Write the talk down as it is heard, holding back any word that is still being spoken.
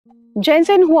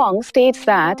Jensen Huang states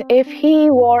that if he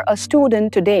were a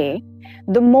student today,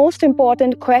 the most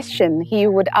important question he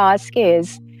would ask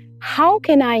is, how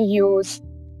can I use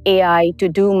AI to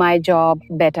do my job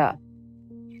better?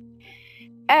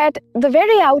 At the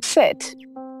very outset,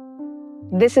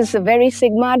 this is a very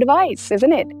Sigma advice,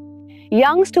 isn't it?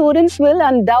 Young students will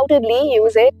undoubtedly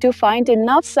use it to find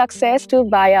enough success to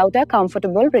buy out a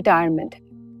comfortable retirement.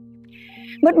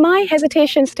 But my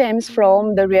hesitation stems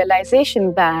from the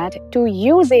realization that to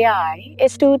use AI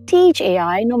is to teach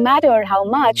AI, no matter how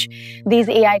much these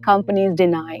AI companies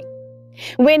deny.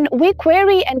 When we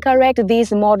query and correct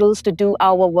these models to do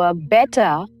our work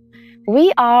better,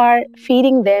 we are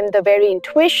feeding them the very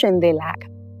intuition they lack.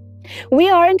 We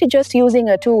aren't just using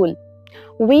a tool,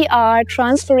 we are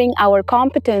transferring our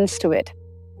competence to it.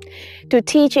 To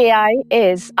teach AI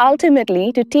is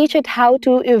ultimately to teach it how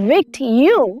to evict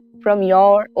you from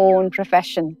your own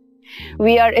profession.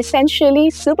 We are essentially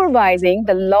supervising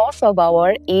the loss of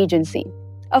our agency.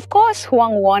 Of course,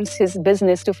 Huang wants his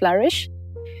business to flourish,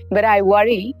 but I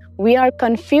worry we are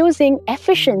confusing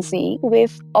efficiency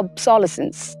with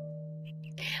obsolescence.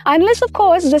 Unless, of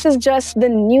course, this is just the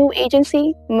new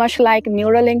agency, much like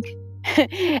Neuralink,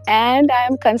 and I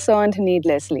am concerned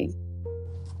needlessly.